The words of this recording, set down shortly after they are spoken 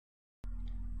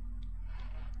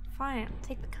fine. I'll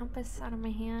take the compass out of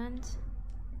my hand.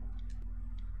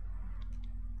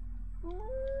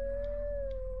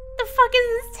 The fuck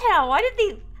is this town? Why'd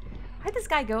this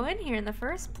guy go in here in the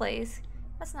first place?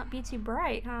 Must not be too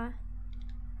bright, huh?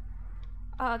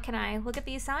 Can I look at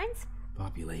these signs?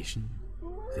 Population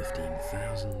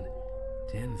 15,000,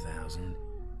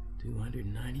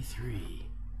 10,293.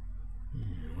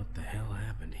 What the hell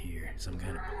happened here? Some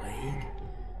kind of plague?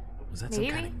 Was that Maybe?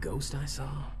 some kind of ghost I saw?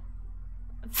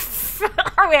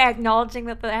 Are we acknowledging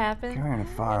that happened? Carrying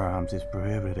firearms is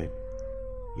prohibited.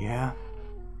 Yeah?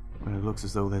 But it looks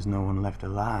as though there's no one left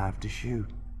alive to shoot.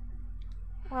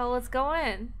 Well, let's go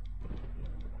in.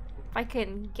 If I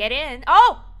can get in.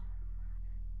 Oh!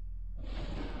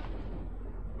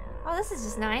 Oh, this is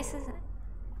just nice, isn't it?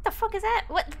 What the fuck is that?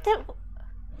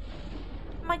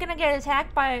 Am I gonna get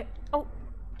attacked by... Oh.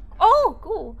 Oh,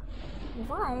 cool.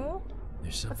 Wow.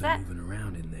 There's something moving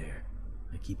around in there.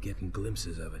 I keep getting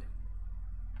glimpses of it.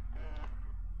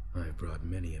 I've brought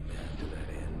many a man to that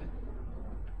end.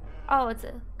 Oh, it's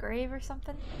a grave or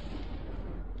something?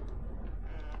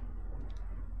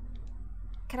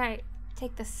 Can I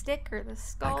take the stick or the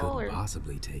skull? I couldn't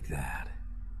possibly take that.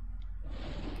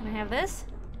 Can I have this?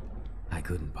 I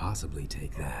couldn't possibly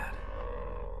take that.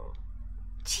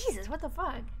 Jesus, what the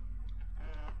fuck?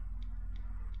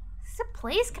 Is this a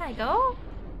place? Can I go?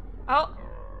 Oh.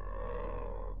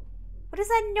 What is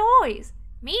that noise?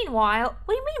 Meanwhile?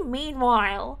 What do you mean,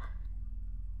 meanwhile?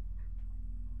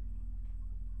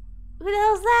 Who the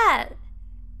hell's that?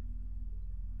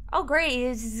 Oh, great.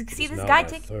 You see this guy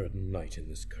take... third night in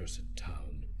this cursed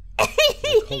town. My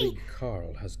colleague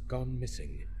Carl has gone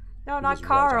missing. No, He not was right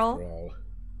Carl. after all.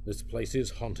 This place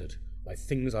is haunted by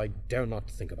things I dare not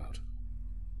think about.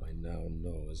 I now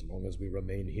know as long as we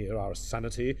remain here, our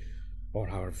sanity or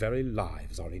our very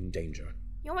lives are in danger.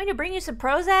 You want me to bring you some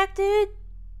Prozac, dude?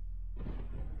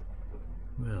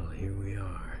 Well, here we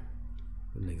are.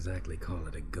 Wouldn't exactly call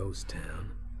it a ghost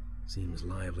town. Seems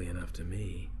lively enough to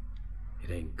me. It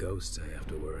ain't ghosts I have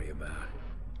to worry about.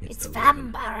 It's the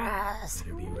living. vampires.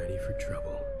 Better be ready for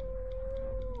trouble.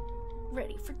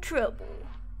 Ready for trouble.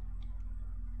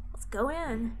 Let's go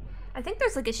in. I think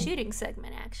there's like a shooting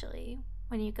segment actually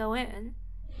when you go in.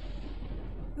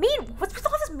 What's with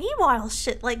all this meanwhile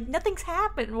shit? Like nothing's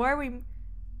happened. Why are we?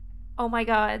 Oh my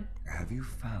god. Have you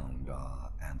found our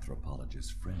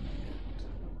anthropologist friend yet?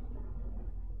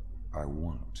 I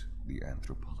want the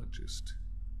anthropologist.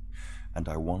 And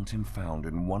I want him found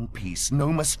in one piece.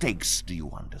 No mistakes, do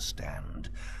you understand?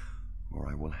 Or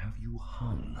I will have you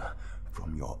hung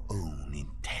from your own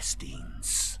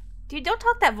intestines. Dude, don't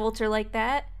talk that vulture like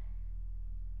that.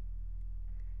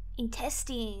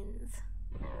 Intestines.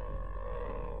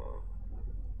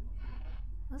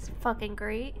 That's fucking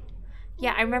great.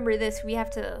 Yeah, I remember this. We have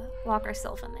to lock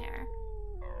ourselves in there.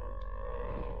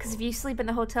 Because if you sleep in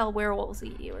the hotel, werewolves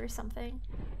eat you or something.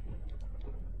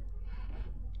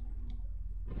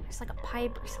 There's like a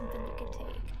pipe or something you can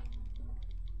take.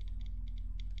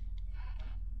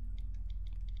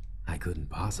 I couldn't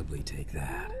possibly take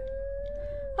that.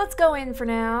 Let's go in for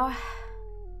now.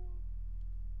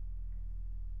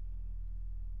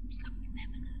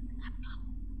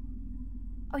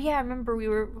 Oh yeah, I remember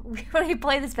when we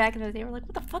played this back in the day, we're like,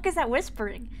 what the fuck is that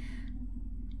whispering?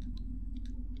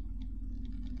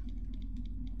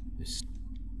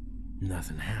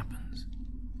 Nothing happens.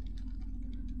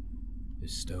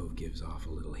 This stove gives off a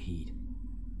little heat.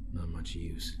 Not much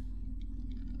use.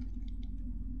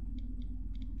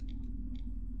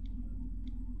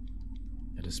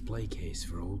 A display case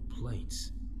for old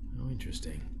plates. How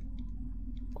interesting.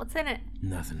 What's in it?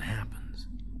 Nothing happens.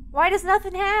 Why does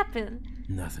nothing happen?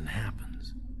 Nothing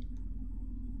happens.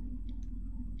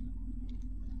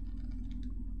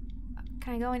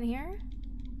 Can I go in here?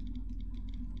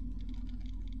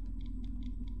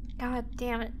 God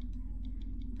damn it.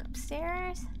 Go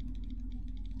upstairs.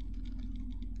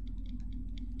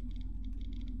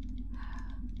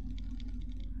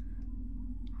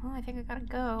 Oh, I think I gotta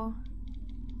go.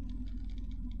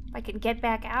 If I can get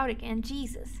back out again,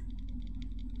 Jesus.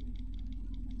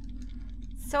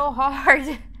 So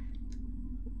hard.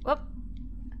 Whoop.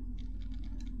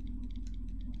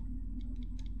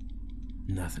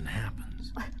 Nothing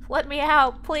happens. Let me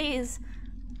out, please.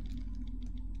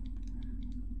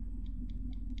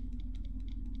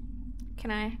 Can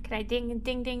I ding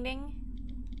ding ding ding?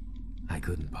 I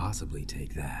couldn't possibly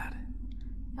take that.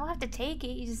 You don't have to take it,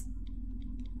 you just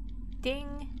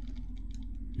ding.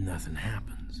 Nothing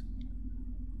happens.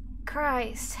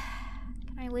 Christ.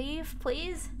 Can I leave,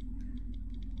 please?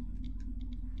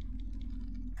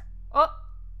 Oh.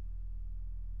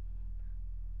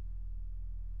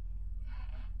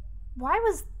 Why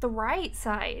was the right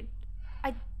side?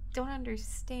 I don't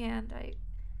understand.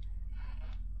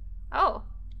 Oh.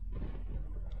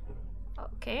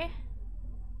 Okay.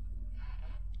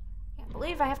 Can't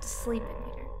believe I have to sleep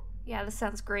in here. Yeah, this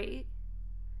sounds great.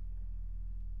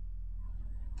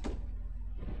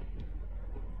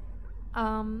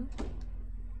 Can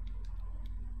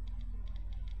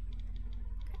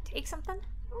I take something?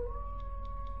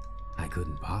 I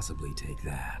couldn't possibly take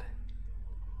that.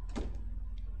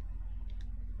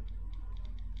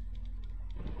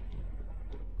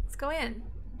 Let's go in.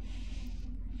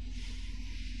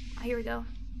 Oh, here we go.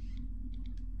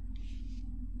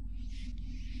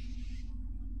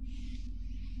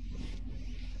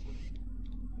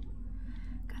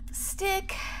 Got the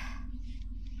stick.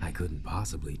 I couldn't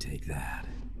possibly take that.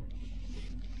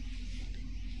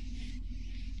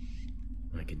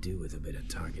 I could do with a bit of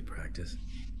target practice.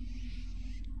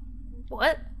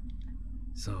 What?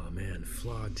 Saw a man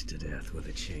flogged to death with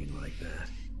a chain like that.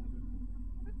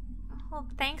 Well,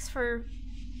 thanks for...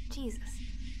 Jesus.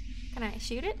 Can I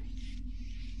shoot it?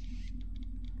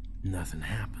 Nothing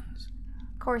happens.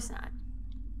 Of course not.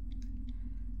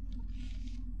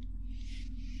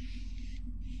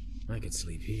 I could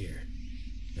sleep here.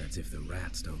 That's if the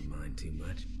rats don't mind too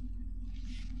much.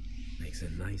 Makes a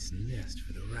nice nest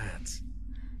for the rats.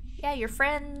 Yeah, your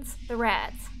friends, the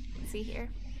rats. Let's see here.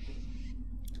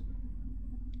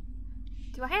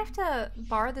 Do I have to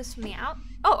bar this from the out?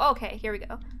 Oh, okay, here we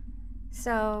go.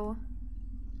 So...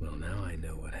 Well, now I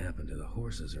know what happened to the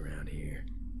horses around here.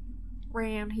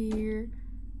 Around here.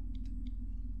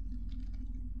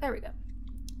 There we go.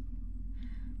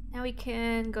 Now we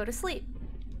can go to sleep.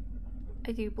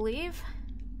 I do believe.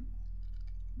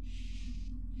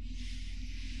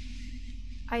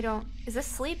 I don't... Is this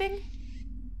sleeping?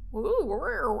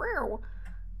 Ooh,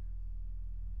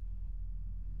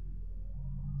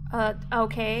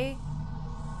 okay.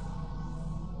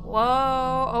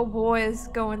 Whoa, oh boy, it's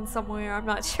going somewhere. I'm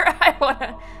not sure I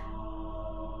wanna...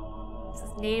 Is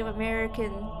this Native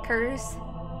American curse?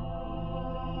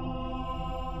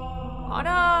 Oh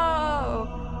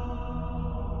no!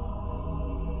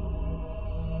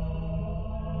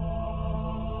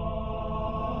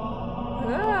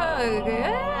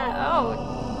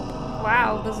 Oh,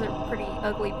 wow, those are pretty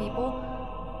ugly people.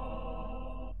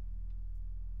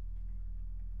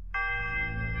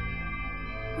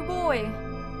 Oh boy.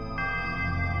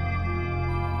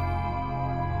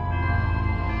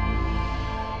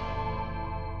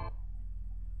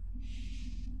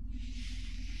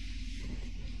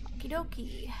 Okie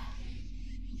dokie.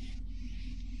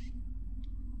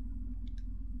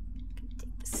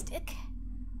 Take the stick.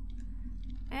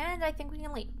 And I think we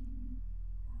can leave.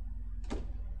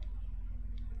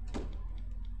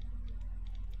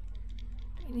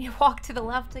 Do I need to walk to the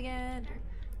left again?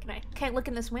 Or can I look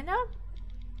in this window?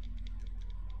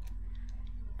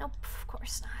 Nope, of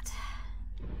course not.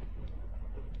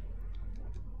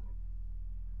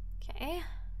 Okay.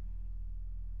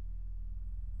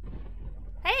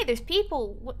 Hey, there's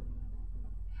people! What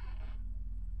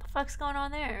the fuck's going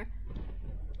on there?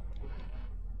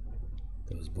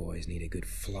 Those boys need a good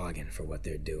flogging for what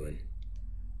they're doing.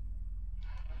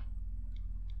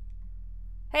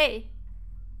 Hey.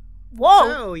 Whoa!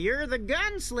 So, you're the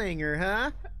gunslinger,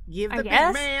 huh? Give I the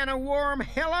guess. big man a warm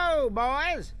hello,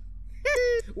 boys!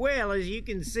 Well, as you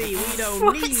can see, we don't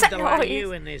What's need that a lot of noise?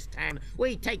 you in this town.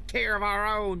 We take care of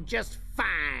our own just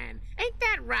fine. Ain't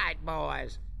that right,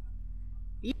 boys?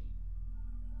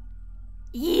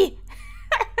 Yeah.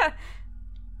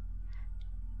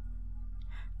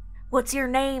 What's your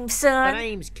name, My son?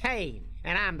 name's Kane,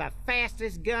 and I'm the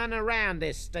fastest gun around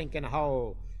this stinking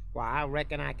hole. Why, I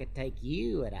reckon I could take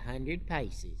you at 100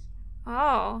 paces.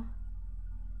 Oh.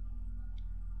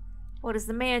 What has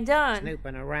the man done?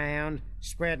 Snooping around,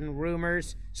 spreading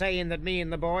rumors, saying that me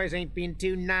and the boys ain't been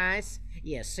too nice.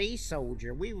 You see,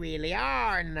 soldier, we really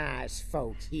are nice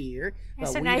folks here, You're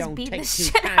but so we nice don't beating take the too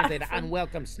shit out kindly of to them.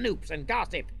 unwelcome snoops and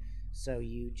gossip. So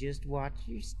you just watch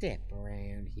your step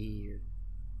around here.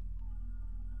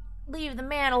 Leave the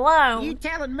man alone. You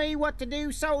telling me what to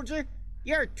do, soldier?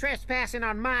 You're trespassing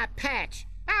on my patch.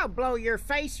 I'll blow your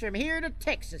face from here to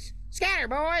Texas. Scatter,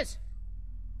 boys!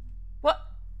 What?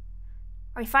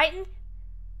 Are we fighting?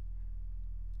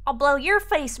 I'll blow your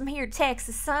face from here,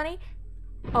 Texas, Sonny.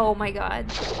 Oh my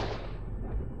god.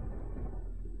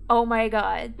 Oh my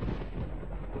god.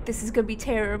 This is gonna be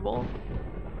terrible.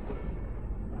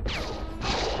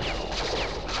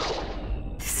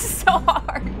 This is so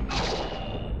hard.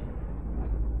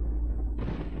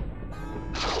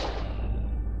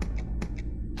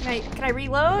 Can I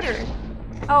reload or?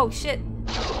 Oh shit.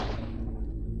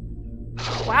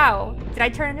 Wow. Did I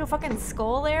turn into a fucking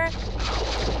skull there?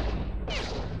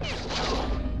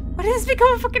 What did this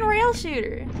become a fucking rail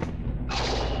shooter?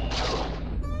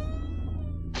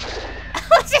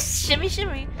 Let's just shimmy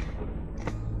shimmy.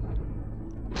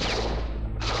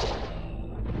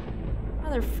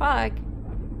 Motherfuck.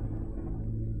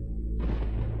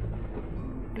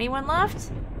 Anyone left?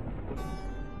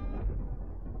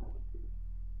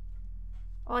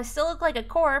 Well, I still look like a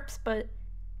corpse, but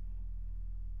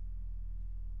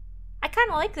I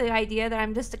kind of like the idea that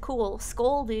I'm just a cool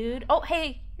skull dude. Oh,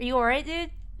 hey, are you alright,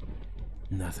 dude?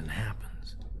 Nothing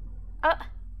happens. That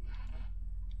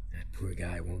poor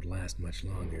guy won't last much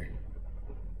longer.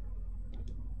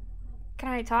 Can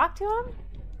I talk to him?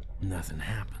 Nothing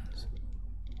happens.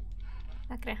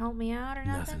 Not gonna help me out or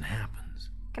nothing? Nothing happens.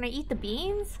 Can I eat the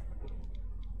beans?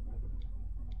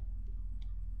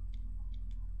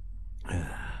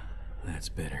 That's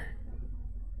better.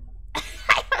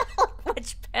 I don't look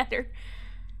much better.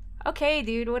 Okay,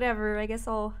 dude, whatever. I guess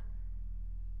I'll...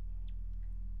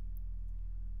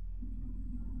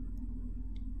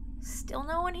 Still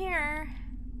no one here.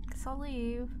 Guess I'll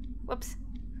leave. Whoops.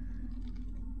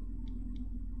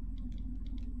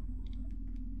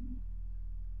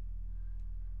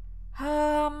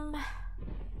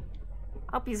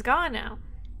 Hope he's gone now.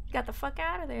 He got the fuck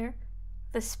out of there.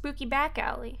 The spooky back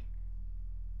alley.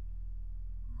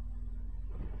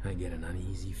 I get an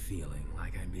uneasy feeling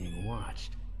like I'm being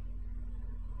watched.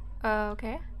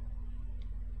 Okay.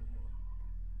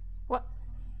 What?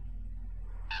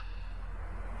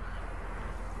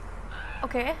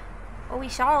 Okay. Well, we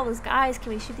shot all those guys.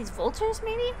 Can we shoot these vultures,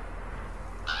 maybe?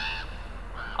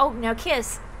 Oh, now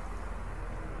kiss.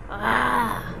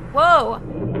 Ah. Whoa.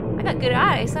 I got good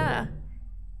eyes, huh?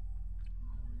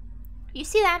 You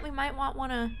see that? We might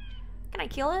wanna... Can I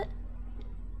kill it?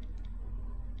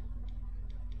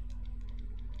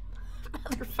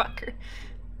 Motherfucker.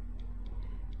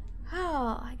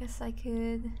 Oh, I guess I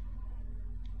could...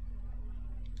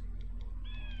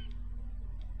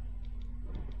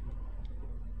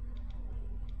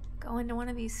 Go into one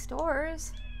of these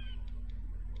stores.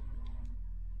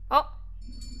 Oh!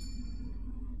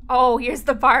 Oh, here's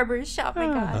the barber's shop, my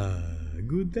god.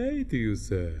 Good day to you,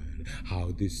 sir. How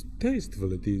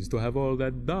distasteful it is to have all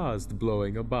that dust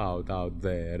blowing about out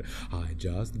there. I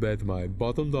just bet my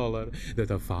bottom dollar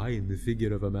that a fine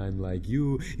figure of a man like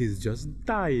you is just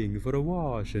dying for a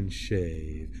wash and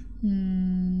shave.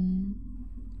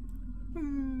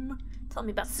 Tell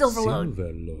me about Silverload.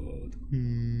 Silverload.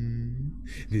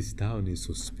 This town is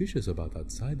suspicious about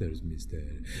outsiders,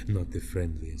 mister. Not the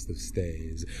friendliest of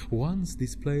stays. Once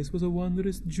this place was a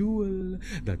wondrous jewel.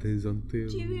 That is until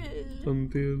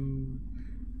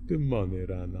the money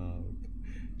ran out.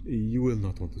 You will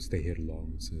not want to stay here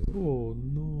long, sir. Oh,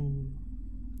 no.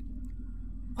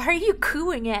 Why are you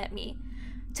cooing at me?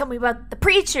 Tell me about the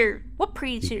preacher. What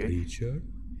preacher? The preacher?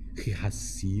 He has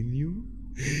seen you?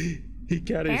 He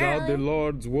carries out the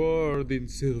Lord's word in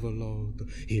Silverload.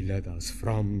 He led us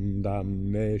from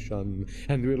damnation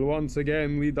and will once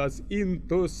again lead us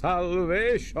into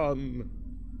salvation.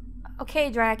 Okay,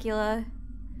 Dracula.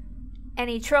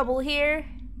 Any trouble here?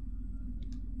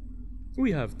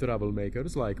 We have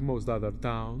troublemakers like most other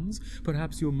towns.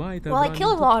 Perhaps you might have Well, I run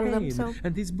killed a into lot of them, Cain so...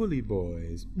 and his bully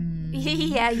boys.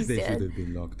 Yeah, he's They dead. should have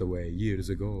been locked away years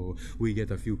ago. We get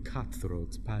a few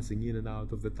cutthroats passing in and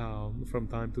out of the town from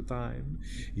time to time.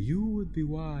 You would be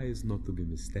wise not to be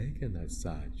mistaken as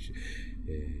such.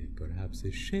 Perhaps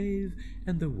a shave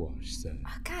and a wash, sir.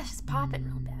 Oh, gosh, it's popping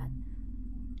real bad.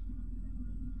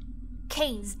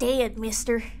 Kane's dead,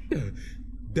 mister.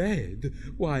 Dead?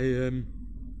 Why,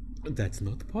 that's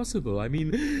not possible. I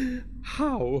mean,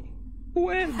 how?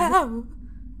 When? How?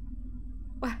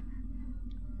 What?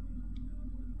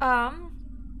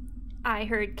 I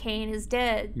heard Kane is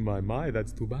dead. My,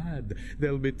 that's too bad.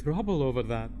 There'll be trouble over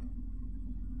that.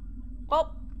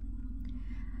 Well,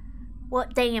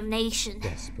 what damnation.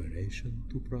 Desperation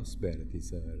to prosperity,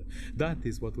 sir. That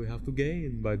is what we have to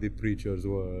gain by the preacher's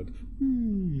word.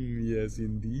 Yes,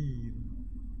 indeed.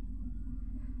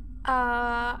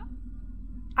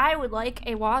 I would like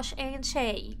a wash and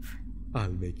shave.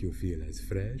 I'll make you feel as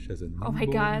fresh as a newborn Oh my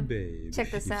god. babe. Check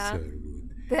this if out. sir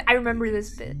would. I remember Let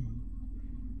this us bit. see.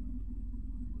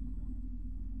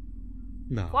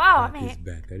 Now, Wow, that man. is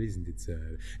better, isn't it,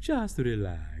 sir? Just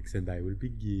relax, and I will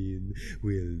begin.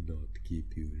 Will not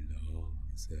keep you long,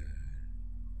 sir.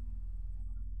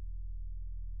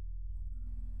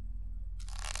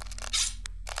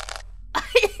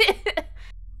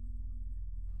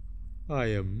 I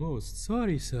am most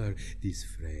sorry, sir. These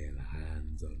frail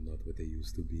hands are not what they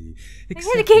used to be. You're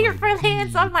gonna get your frail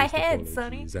hands off my head,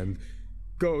 Sonny. And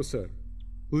go, sir.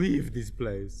 Leave this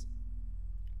place.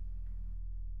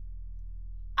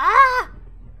 Ah!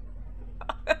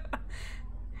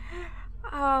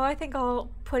 Oh, I think I'll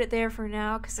put it there for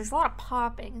now because there's a lot of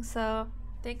popping, so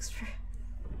thanks for...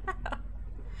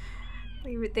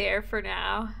 Leave it there for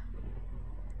now.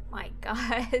 My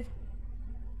god.